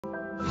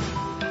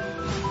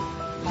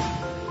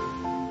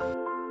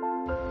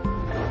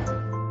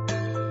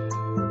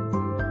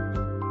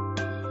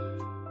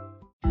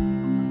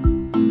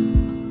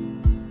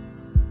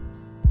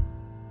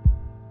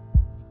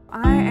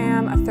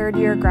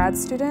third-year grad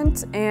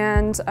student,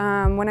 and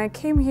when I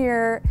came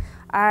here,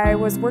 I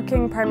was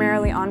working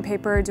primarily on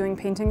paper, doing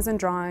paintings and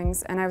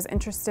drawings, and I was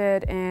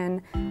interested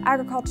in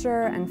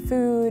agriculture and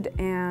food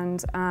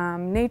and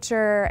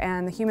nature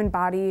and the human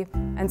body.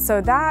 And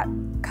so that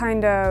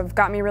kind of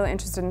got me really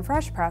interested in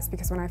fresh press,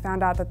 because when I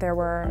found out that there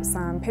were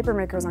some paper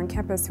makers on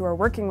campus who were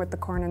working with the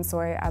corn and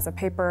soy as a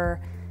paper,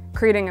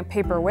 creating a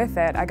paper with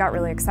it, I got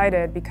really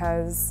excited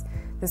because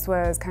this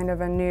was kind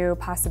of a new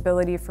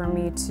possibility for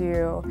me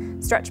to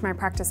stretch my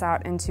practice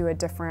out into a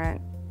different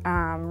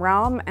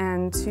realm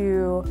and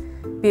to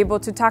be able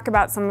to talk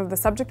about some of the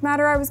subject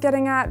matter I was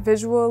getting at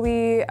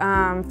visually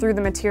through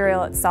the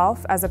material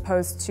itself, as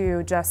opposed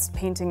to just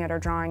painting it or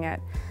drawing it.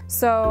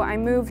 So I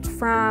moved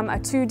from a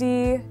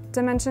 2D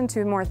dimension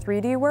to more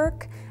 3D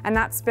work, and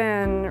that's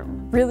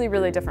been really,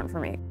 really different for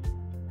me.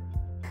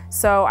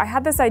 So I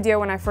had this idea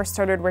when I first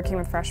started working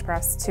with Fresh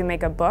Press to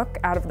make a book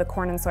out of the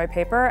corn and soy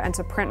paper and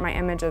to print my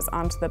images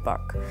onto the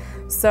book.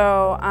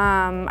 So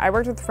I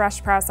worked with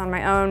Fresh Press on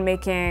my own,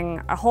 making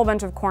a whole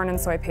bunch of corn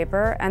and soy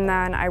paper, and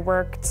then I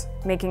worked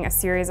making a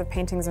series of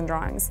paintings and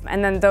drawings.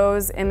 And then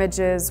those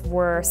images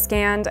were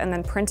scanned and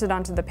then printed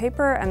onto the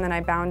paper, and then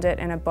I bound it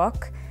in a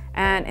book.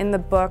 And in the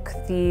book,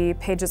 the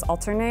pages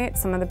alternate.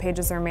 Some of the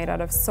pages are made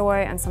out of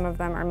soy and some of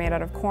them are made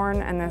out of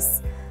corn, and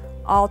this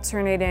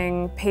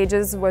alternating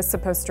pages was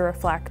supposed to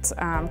reflect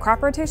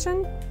crop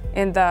rotation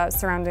in the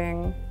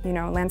surrounding,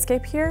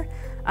 landscape here.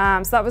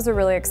 So that was a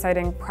really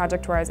exciting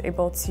project where I was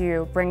able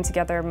to bring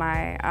together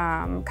my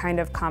kind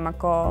of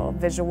comical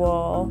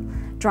visual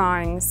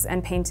drawings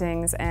and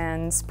paintings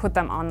and put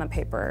them on the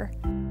paper.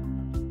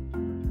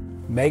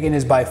 Megan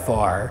is by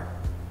far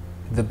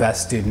the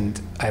best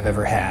student I've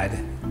ever had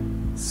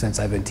since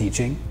I've been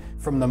teaching.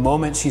 From the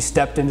moment she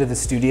stepped into the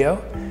studio,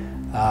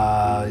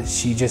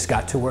 she just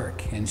got to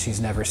work and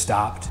she's never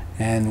stopped.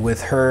 And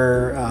with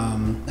her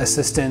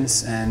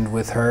assistance and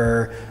with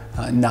her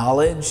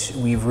knowledge,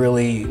 we've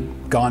really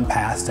gone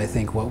past, I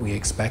think, what we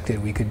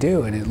expected we could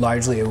do. And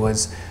largely it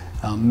was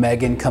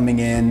Megan coming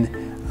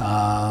in,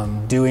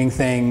 doing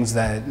things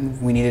that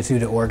we needed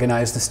to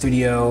organize the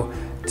studio,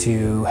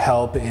 to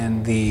help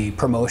in the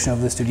promotion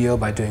of the studio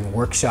by doing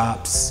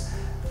workshops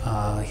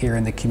here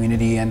in the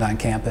community and on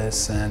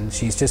campus, and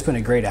she's just been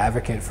a great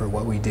advocate for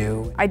what we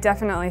do. I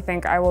definitely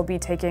think I will be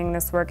taking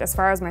this work as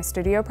far as my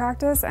studio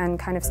practice and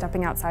kind of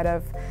stepping outside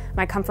of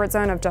my comfort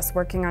zone of just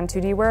working on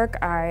 2D work.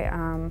 I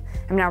am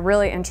now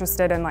really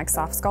interested in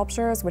soft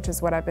sculptures, which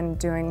is what I've been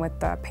doing with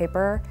the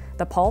paper,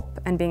 the pulp,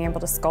 and being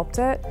able to sculpt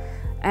it.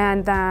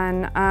 And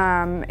then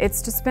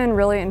it's just been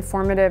really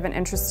informative and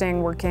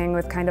interesting working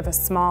with kind of a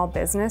small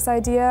business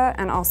idea,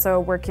 and also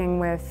working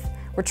with,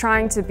 we're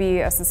trying to be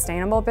a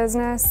sustainable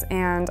business,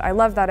 and I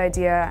love that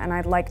idea, and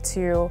I'd like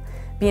to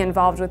be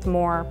involved with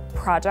more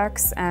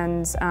projects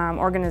and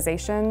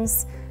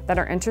organizations that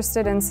are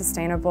interested in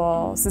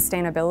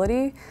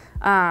sustainability.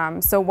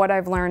 So what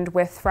I've learned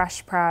with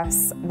Fresh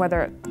Press,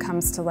 whether it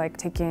comes to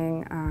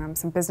taking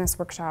some business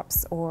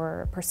workshops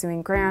or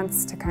pursuing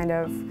grants to kind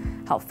of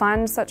help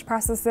fund such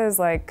processes,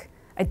 I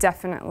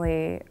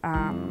definitely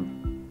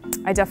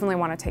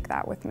want to take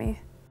that with me.